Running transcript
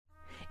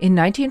In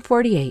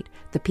 1948,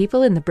 the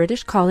people in the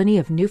British colony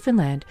of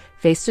Newfoundland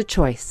faced a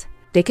choice.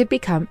 They could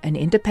become an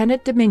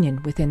independent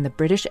dominion within the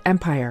British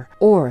Empire,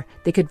 or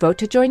they could vote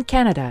to join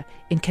Canada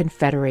in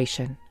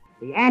Confederation.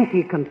 The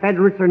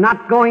anti-Confederates are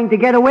not going to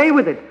get away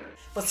with it.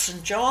 But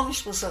St.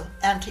 John's was an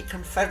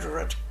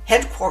anti-Confederate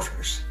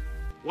headquarters.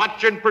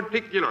 Watch in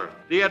particular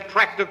the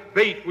attractive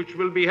bait which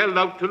will be held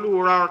out to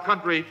lure our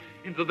country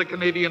into the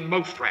Canadian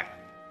mousetrap.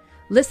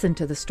 Listen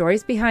to the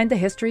Stories Behind the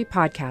History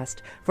podcast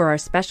for our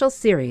special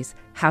series,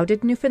 How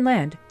Did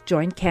Newfoundland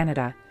Join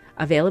Canada?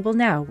 Available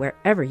now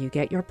wherever you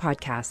get your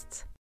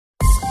podcasts.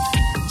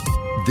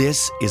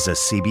 This is a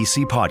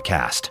CBC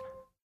podcast.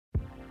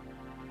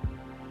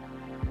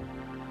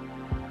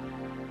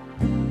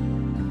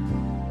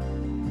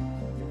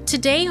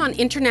 Today on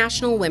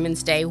International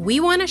Women's Day, we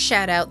want to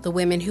shout out the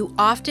women who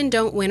often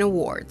don't win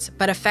awards,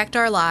 but affect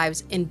our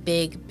lives in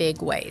big,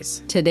 big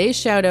ways. Today's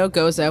shout out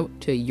goes out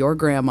to your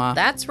grandma.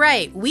 That's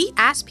right. We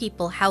asked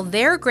people how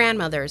their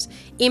grandmothers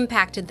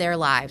impacted their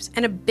lives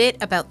and a bit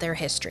about their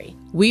history.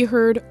 We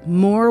heard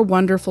more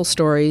wonderful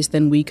stories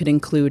than we could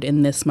include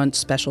in this month's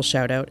special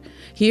shout out.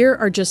 Here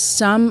are just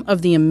some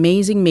of the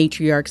amazing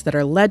matriarchs that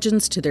are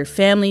legends to their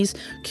families,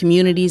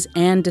 communities,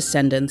 and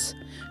descendants.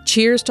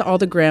 Cheers to all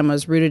the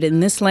grandmas rooted in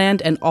this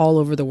land and all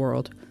over the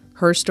world.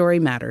 Her story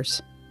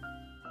matters.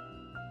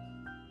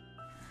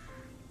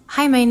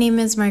 Hi, my name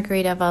is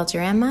Margarita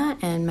Valderrama,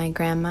 and my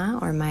grandma,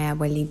 or my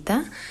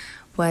abuelita,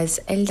 was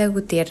Elda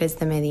Gutierrez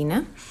de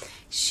Medina.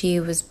 She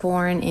was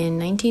born in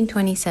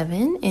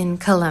 1927 in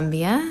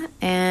Colombia,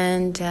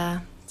 and,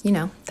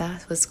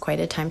 that was quite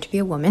a time to be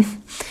a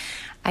woman.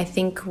 I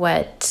think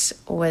what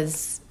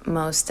was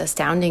most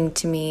astounding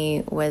to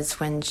me was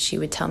when she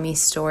would tell me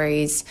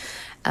stories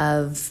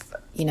of,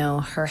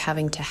 her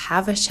having to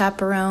have a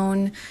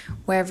chaperone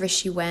wherever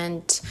she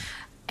went,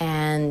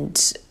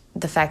 and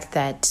the fact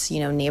that,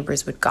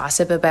 neighbors would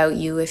gossip about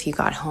you if you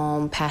got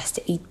home past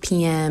 8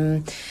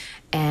 p.m.,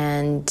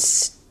 and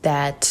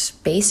that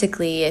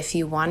basically if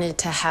you wanted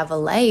to have a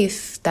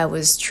life that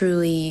was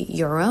truly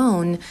your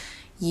own,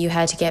 you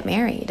had to get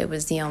married. It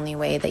was the only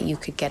way that you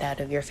could get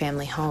out of your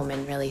family home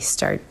and really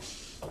start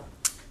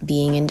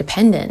being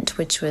independent,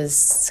 which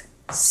was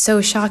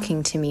so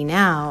shocking to me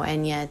now.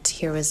 And yet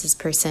here was this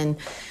person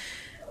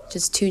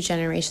just 2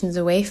 generations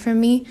away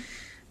from me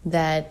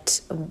that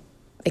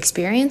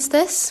experienced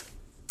this.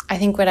 I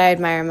think what I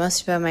admire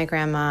most about my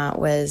grandma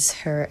was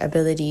her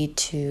ability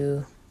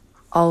to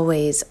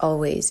always,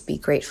 always be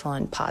grateful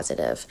and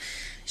positive.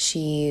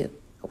 She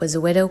was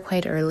a widow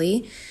quite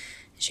early.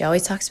 She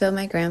always talks about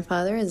my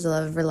grandfather as the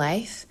love of her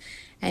life.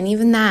 And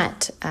even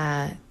that,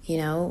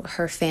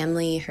 her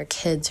family, her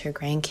kids, her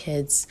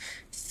grandkids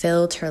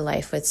filled her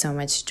life with so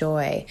much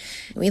joy.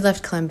 We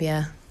left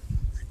Colombia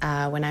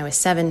when I was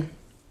 7.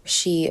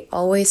 She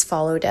always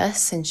followed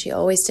us, and she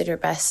always did her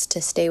best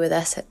to stay with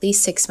us at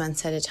least 6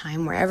 months at a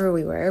time, wherever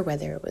we were,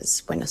 whether it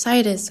was Buenos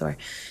Aires or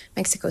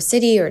Mexico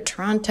City or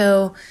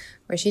Toronto,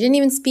 where she didn't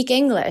even speak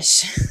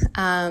English.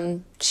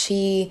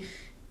 She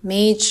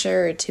made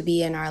sure to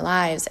be in our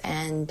lives,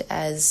 and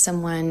as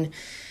someone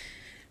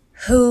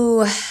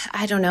who,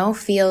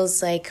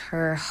 feels like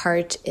her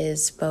heart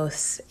is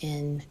both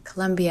in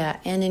Colombia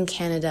and in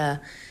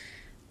Canada,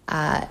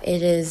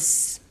 it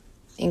is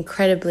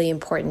incredibly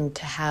important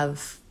to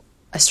have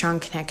a strong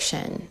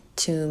connection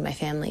to my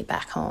family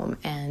back home.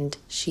 And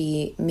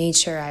she made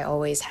sure I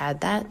always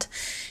had that.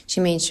 She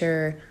made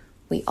sure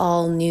we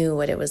all knew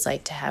what it was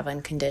like to have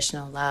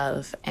unconditional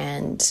love.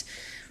 And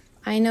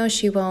I know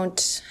she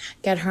won't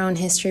get her own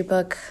history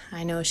book.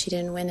 I know she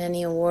didn't win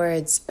any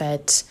awards,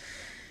 but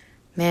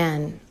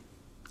man,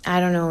 I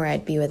don't know where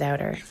I'd be without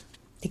her.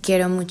 Te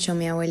quiero mucho,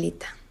 mi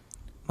abuelita.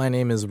 My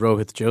name is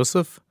Rohit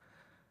Joseph,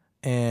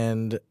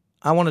 and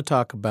I want to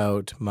talk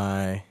about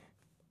my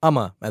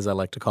Amma, as I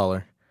like to call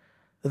her.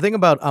 The thing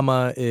about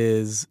Amma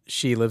is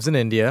she lives in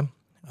India.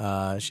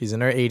 She's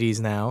in her 80s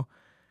now.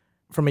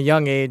 From a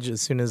young age, as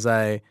soon as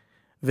I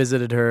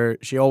visited her,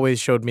 she always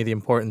showed me the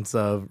importance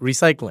of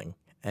recycling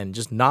and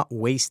just not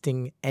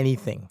wasting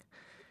anything.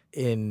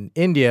 In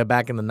India,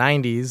 back in the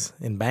 90s,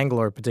 in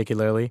Bangalore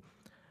particularly,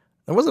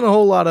 there wasn't a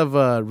whole lot of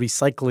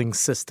recycling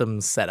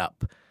systems set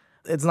up.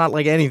 It's not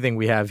like anything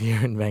we have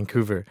here in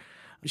Vancouver.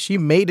 She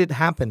made it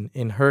happen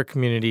in her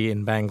community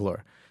in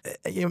Bangalore.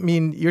 I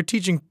mean, you're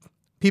teaching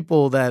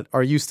people that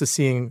are used to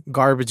seeing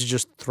garbage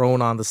just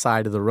thrown on the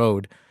side of the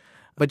road.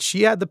 But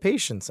she had the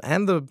patience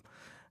and the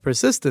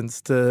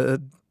persistence to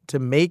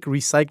make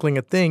recycling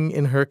a thing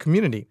in her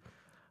community.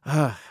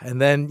 And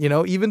then,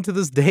 even to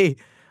this day,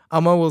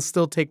 Amma will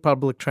still take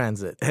public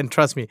transit. And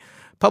trust me,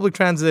 public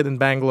transit in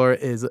Bangalore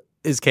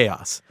is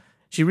chaos.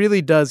 She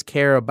really does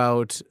care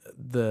about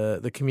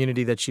the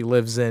community that she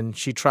lives in.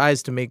 She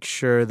tries to make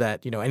sure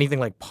that, anything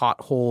like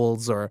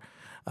potholes or,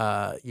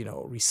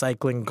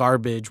 recycling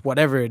garbage,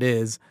 whatever it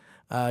is,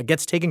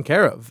 gets taken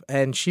care of.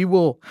 And she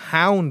will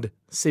hound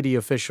city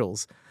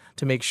officials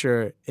to make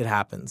sure it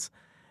happens.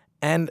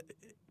 And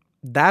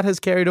that has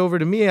carried over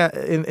to me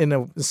in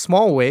a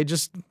small way.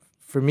 Just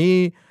for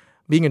me,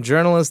 being a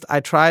journalist, I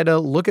try to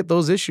look at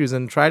those issues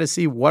and try to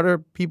see what are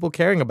people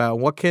caring about.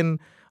 What can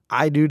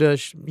I do to,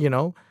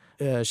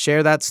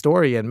 share that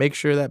story and make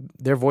sure that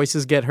their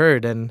voices get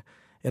heard. And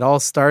it all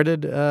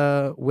started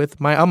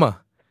with my Amma.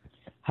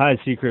 Hi,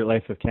 Secret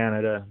Life of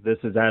Canada. This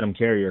is Adam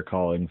Carrier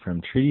calling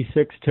from Treaty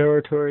 6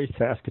 Territory,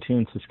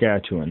 Saskatoon,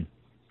 Saskatchewan.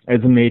 As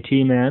a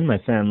Métis man, my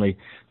family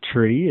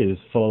tree is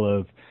full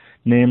of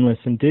nameless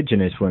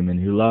Indigenous women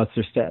who lost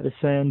their status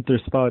and their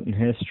spot in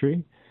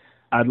history.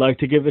 I'd like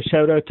to give a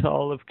shout out to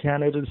all of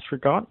Canada's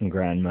forgotten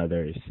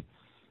grandmothers.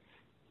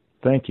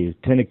 Thank you.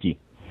 Tiniki.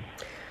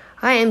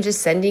 Hi, I'm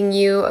just sending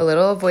you a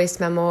little voice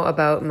memo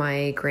about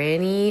my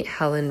granny,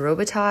 Helen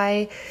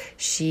Robitaille.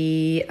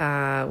 She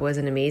was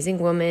an amazing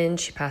woman.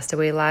 She passed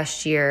away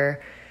last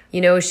year.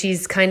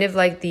 She's kind of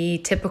like the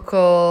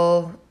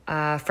typical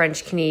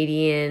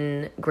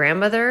French-Canadian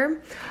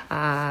grandmother.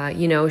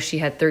 She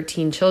had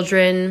 13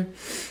 children.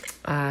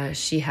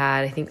 She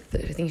had, I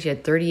think she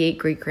had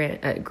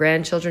 38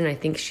 grandchildren. I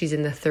think she's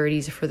in the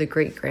 30s for the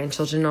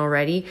great-grandchildren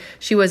already.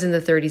 She was in the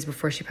 30s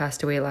before she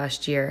passed away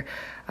last year.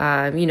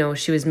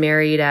 She was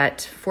married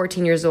at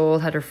 14 years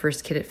old, had her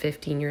first kid at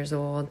 15 years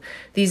old.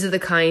 These are the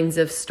kinds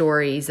of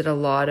stories that a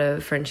lot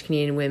of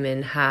French-Canadian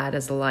women had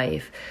as a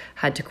life.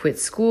 Had to quit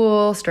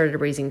school, started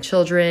raising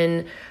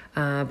children.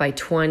 By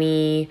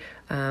 20,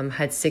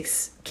 had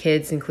 6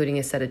 kids, including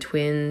a set of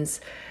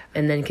twins,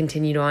 and then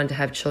continued on to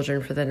have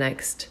children for the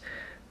next,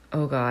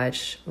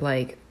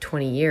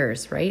 20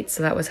 years, right?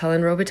 So that was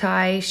Helen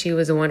Robitaille. She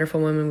was a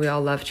wonderful woman. We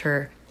all loved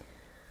her.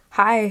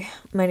 Hi,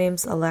 my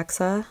name's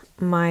Alexa.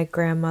 My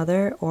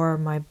grandmother, or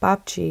my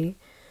babci,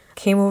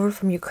 came over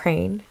from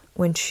Ukraine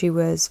when she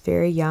was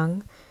very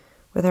young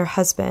with her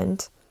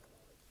husband.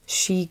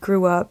 She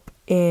grew up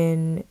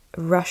in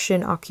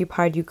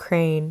Russian-occupied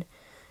Ukraine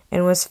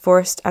and was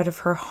forced out of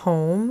her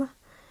home.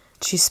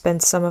 She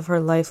spent some of her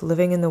life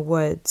living in the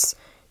woods,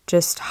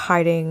 just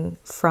hiding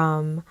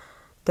from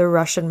the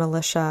Russian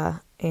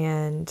militia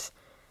and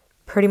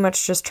pretty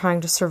much just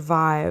trying to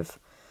survive.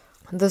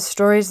 The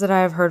stories that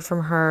I have heard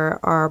from her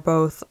are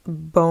both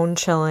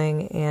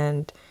bone-chilling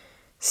and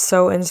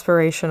so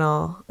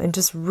inspirational and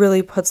just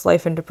really puts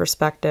life into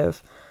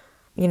perspective,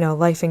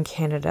 life in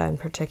Canada in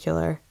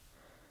particular.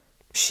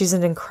 She's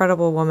an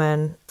incredible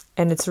woman,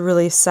 and it's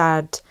really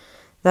sad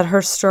that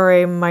her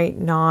story might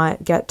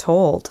not get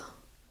told.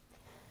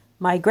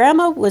 My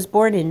grandma was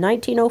born in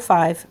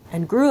 1905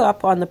 and grew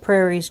up on the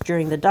prairies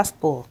during the Dust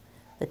Bowl,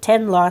 the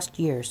 10 lost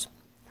years.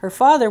 Her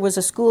father was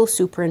a school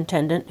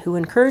superintendent who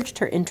encouraged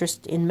her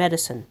interest in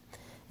medicine,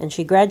 and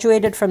she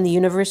graduated from the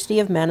University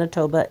of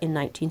Manitoba in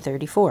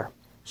 1934.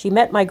 She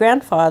met my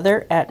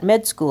grandfather at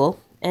med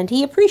school, and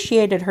he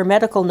appreciated her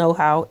medical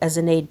know-how as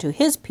an aid to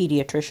his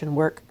pediatrician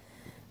work,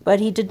 but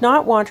he did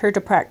not want her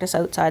to practice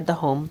outside the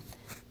home,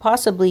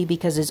 possibly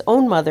because his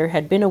own mother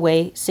had been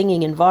away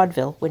singing in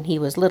vaudeville when he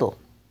was little.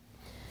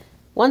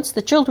 Once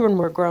the children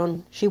were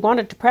grown, she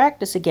wanted to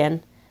practice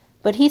again,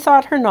 but he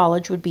thought her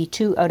knowledge would be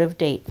too out of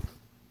date.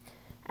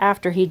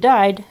 After he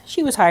died,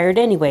 she was hired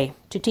anyway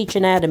to teach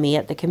anatomy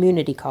at the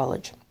community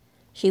college.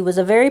 She was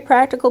a very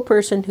practical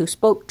person who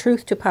spoke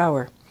truth to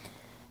power.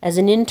 As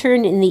an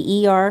intern in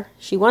the ER,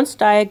 she once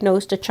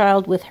diagnosed a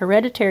child with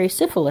hereditary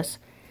syphilis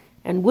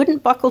and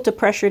wouldn't buckle to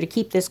pressure to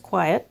keep this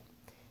quiet,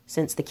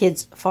 since the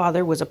kid's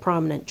father was a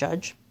prominent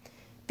judge,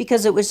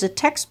 because it was a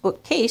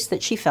textbook case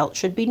that she felt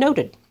should be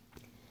noted.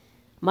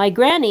 My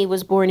granny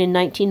was born in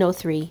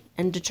 1903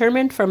 and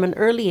determined from an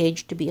early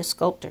age to be a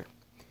sculptor.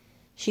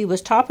 She was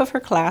top of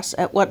her class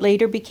at what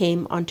later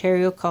became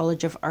Ontario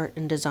College of Art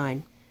and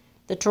Design.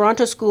 The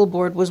Toronto School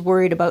Board was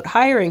worried about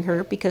hiring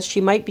her because she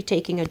might be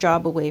taking a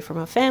job away from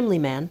a family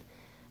man,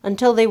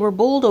 until they were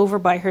bowled over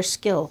by her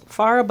skill,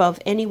 far above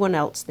anyone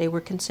else they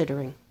were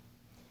considering.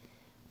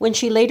 When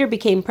she later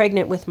became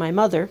pregnant with my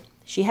mother,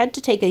 she had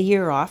to take a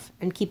year off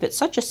and keep it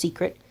such a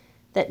secret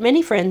that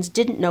many friends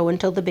didn't know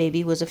until the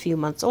baby was a few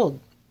months old.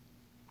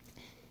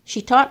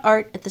 She taught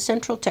art at the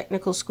Central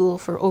Technical School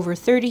for over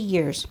 30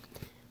 years,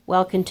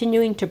 while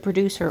continuing to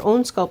produce her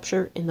own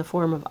sculpture in the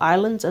form of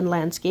islands and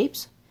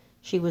landscapes.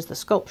 She was the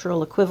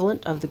sculptural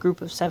equivalent of the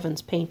Group of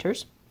Sevens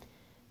painters,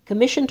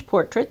 commissioned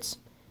portraits,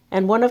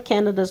 and one of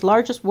Canada's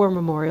largest war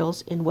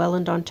memorials in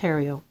Welland,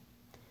 Ontario.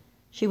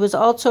 She was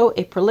also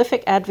a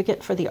prolific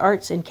advocate for the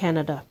arts in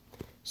Canada,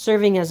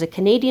 serving as a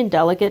Canadian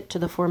delegate to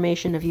the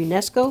formation of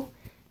UNESCO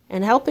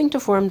and helping to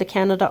form the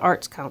Canada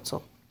Arts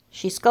Council.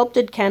 She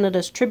sculpted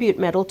Canada's tribute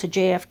medal to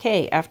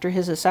JFK after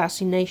his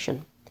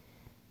assassination.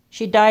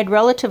 She died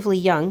relatively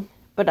young,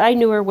 but I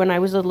knew her when I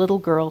was a little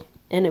girl,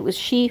 and it was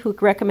she who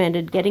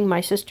recommended getting my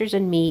sisters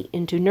and me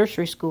into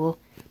nursery school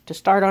to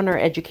start on our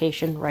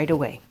education right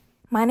away.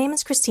 My name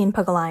is Christine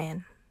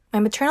Pagalayan.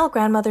 My maternal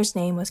grandmother's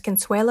name was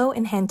Consuelo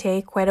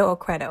Ingente Cueto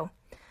Ocredo.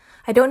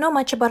 I don't know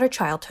much about her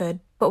childhood,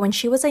 but when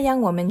she was a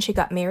young woman, she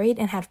got married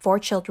and had 4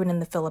 children in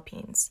the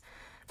Philippines.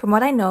 From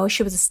what I know,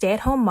 she was a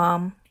stay-at-home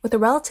mom with a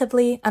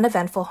relatively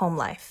uneventful home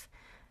life.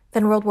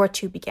 Then World War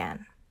II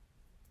began.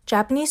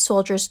 Japanese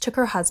soldiers took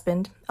her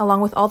husband,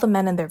 along with all the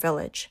men in their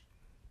village.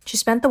 She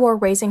spent the war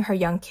raising her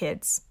young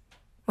kids.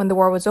 When the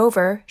war was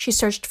over, she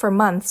searched for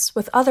months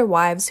with other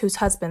wives whose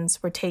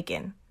husbands were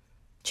taken.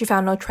 She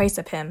found no trace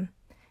of him,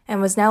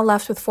 and was now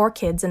left with 4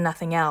 kids and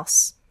nothing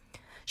else.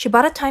 She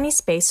bought a tiny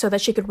space so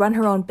that she could run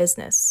her own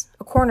business,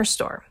 a corner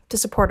store, to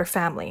support her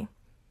family.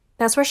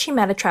 That's where she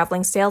met a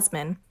traveling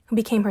salesman who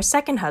became her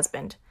second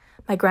husband,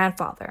 my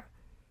grandfather.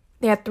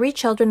 They had 3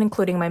 children,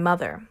 including my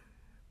mother.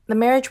 The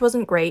marriage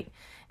wasn't great,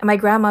 and my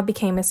grandma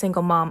became a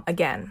single mom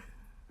again.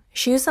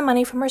 She used the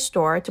money from her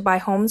store to buy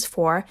homes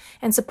for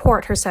and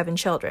support her 7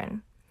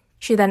 children.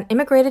 She then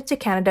immigrated to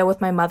Canada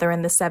with my mother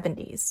in the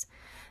 70s.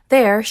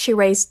 There, she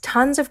raised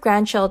tons of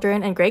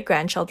grandchildren and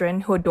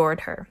great-grandchildren who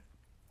adored her.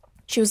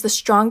 She was the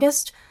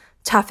strongest,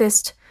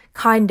 toughest,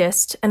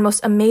 kindest, and most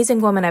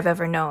amazing woman I've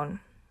ever known.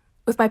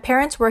 With my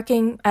parents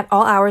working at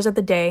all hours of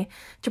the day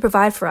to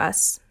provide for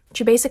us,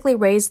 she basically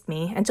raised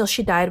me until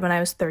she died when I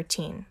was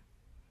 13.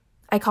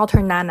 I called her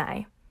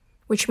Nanay,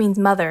 which means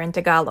mother in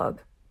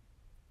Tagalog.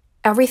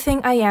 Everything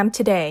I am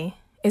today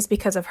is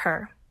because of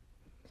her.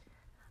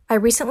 I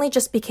recently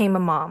just became a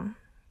mom,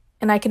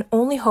 and I can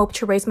only hope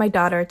to raise my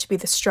daughter to be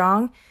the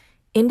strong,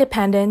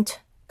 independent,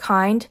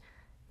 kind,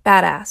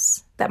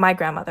 badass that my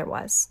grandmother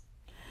was.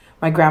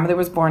 My grandmother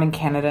was born in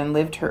Canada and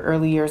lived her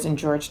early years in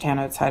Georgetown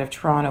outside of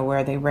Toronto,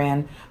 where they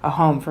ran a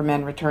home for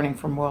men returning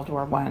from World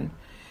War I.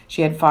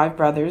 She had 5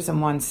 brothers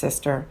and 1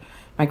 sister.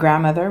 My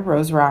grandmother,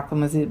 Rose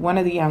Rackham, was one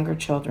of the younger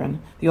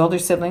children. The older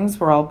siblings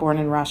were all born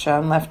in Russia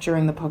and left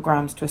during the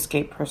pogroms to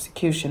escape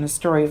persecution, a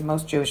story of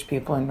most Jewish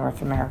people in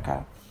North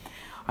America.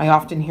 I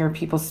often hear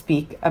people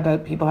speak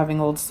about people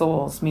having old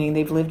souls, meaning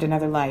they've lived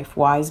another life,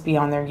 wise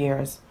beyond their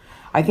years.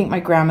 I think my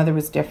grandmother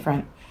was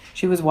different.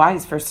 She was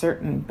wise for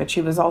certain, but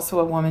she was also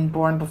a woman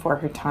born before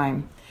her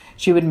time.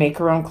 She would make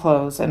her own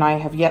clothes, and I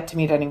have yet to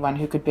meet anyone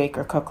who could bake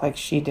or cook like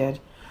she did.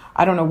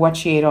 I don't know what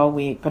she ate all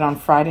week, but on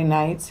Friday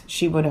nights,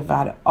 she would have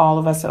had all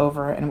of us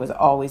over, and it was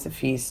always a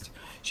feast.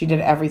 She did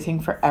everything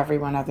for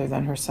everyone other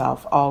than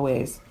herself,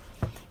 always.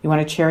 You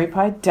want a cherry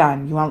pie?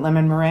 Done. You want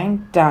lemon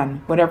meringue?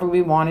 Done. Whatever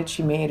we wanted,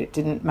 she made. It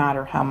didn't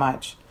matter how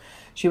much.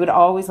 She would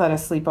always let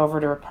us sleep over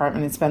at her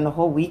apartment and spend the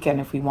whole weekend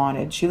if we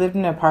wanted. She lived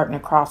in an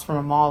apartment across from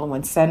a mall and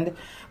would send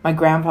my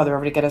grandfather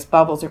over to get us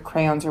bubbles or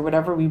crayons or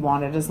whatever we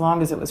wanted, as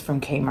long as it was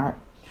from Kmart.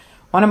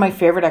 One of my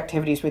favorite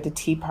activities were the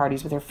tea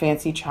parties with her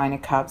fancy china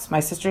cups. My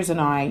sisters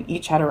and I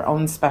each had our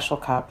own special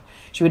cup.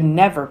 She would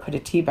never put a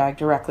tea bag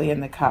directly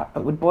in the cup,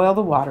 but would boil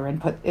the water and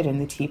put it in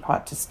the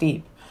teapot to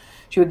steep.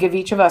 She would give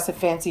each of us a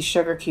fancy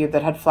sugar cube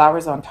that had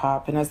flowers on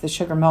top, and as the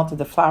sugar melted,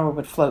 the flour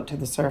would float to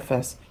the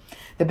surface.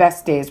 The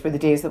best days were the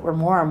days that were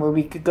warm, where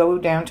we could go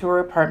down to her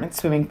apartment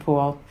swimming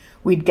pool.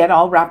 We'd get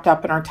all wrapped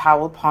up in our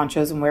towel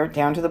ponchos and wear it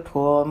down to the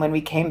pool, and when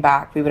we came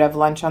back, we would have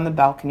lunch on the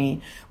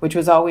balcony, which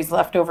was always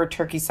leftover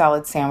turkey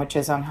salad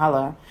sandwiches on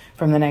challah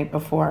from the night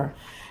before.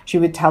 She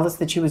would tell us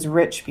that she was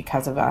rich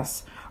because of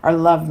us. Our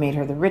love made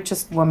her the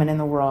richest woman in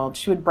the world.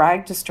 She would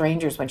brag to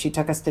strangers when she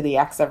took us to the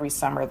X every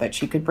summer that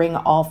she could bring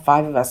all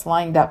 5 of us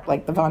lined up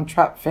like the Von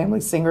Trapp family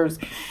singers,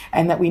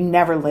 and that we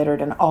never littered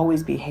and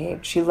always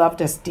behaved. She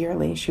loved us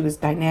dearly. She was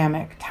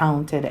dynamic,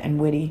 talented, and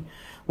witty.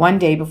 One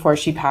day before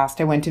she passed,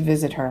 I went to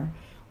visit her.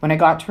 When I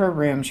got to her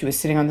room, she was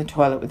sitting on the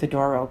toilet with the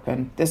door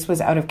open. This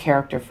was out of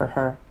character for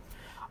her.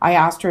 I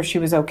asked her if she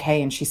was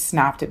okay, and she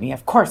snapped at me.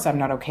 Of course I'm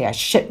not okay. I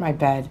shit my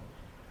bed.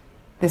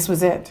 This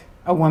was it.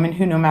 A woman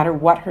who, no matter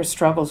what her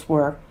struggles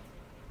were,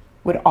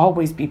 would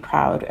always be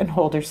proud and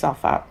hold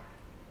herself up.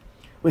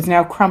 Was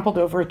now crumpled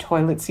over a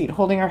toilet seat,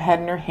 holding her head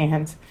in her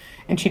hands,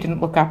 and she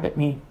didn't look up at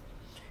me.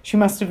 She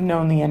must have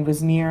known the end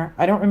was near.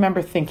 I don't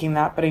remember thinking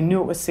that, but I knew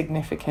it was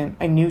significant.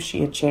 I knew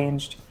she had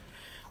changed.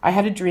 I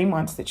had a dream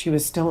once that she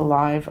was still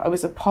alive. I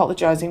was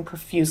apologizing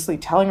profusely,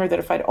 telling her that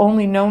if I'd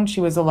only known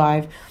she was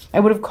alive, I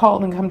would have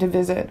called and come to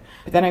visit.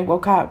 But then I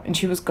woke up and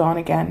she was gone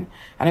again,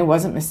 and I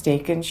wasn't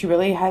mistaken. She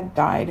really had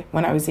died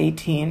when I was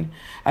 18,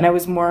 and I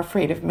was more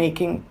afraid of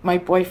making my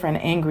boyfriend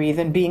angry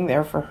than being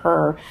there for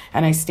her,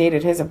 and I stayed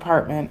at his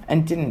apartment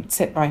and didn't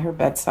sit by her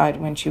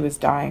bedside when she was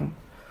dying.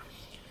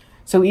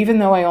 So even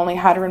though I only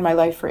had her in my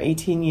life for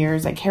 18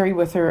 years, I carry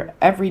with her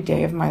every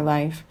day of my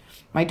life.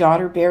 My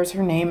daughter bears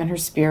her name and her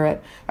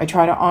spirit. I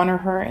try to honor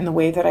her in the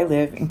way that I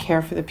live and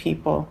care for the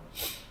people.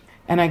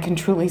 And I can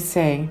truly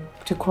say,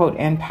 to quote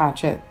Ann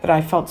Patchett, that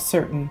I felt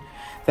certain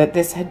that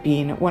this had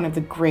been one of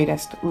the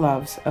greatest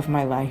loves of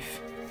my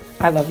life.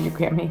 I love you,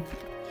 Grammy.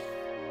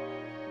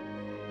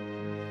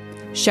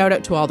 Shout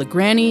out to all the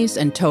grannies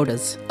and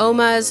todas.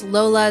 Omas,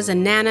 Lolas,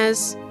 and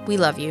Nanas. We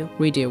love you.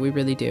 We do. We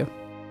really do.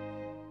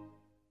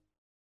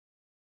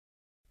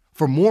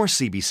 For more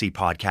CBC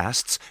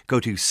podcasts, go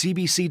to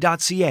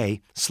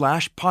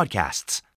cbc.ca/podcasts.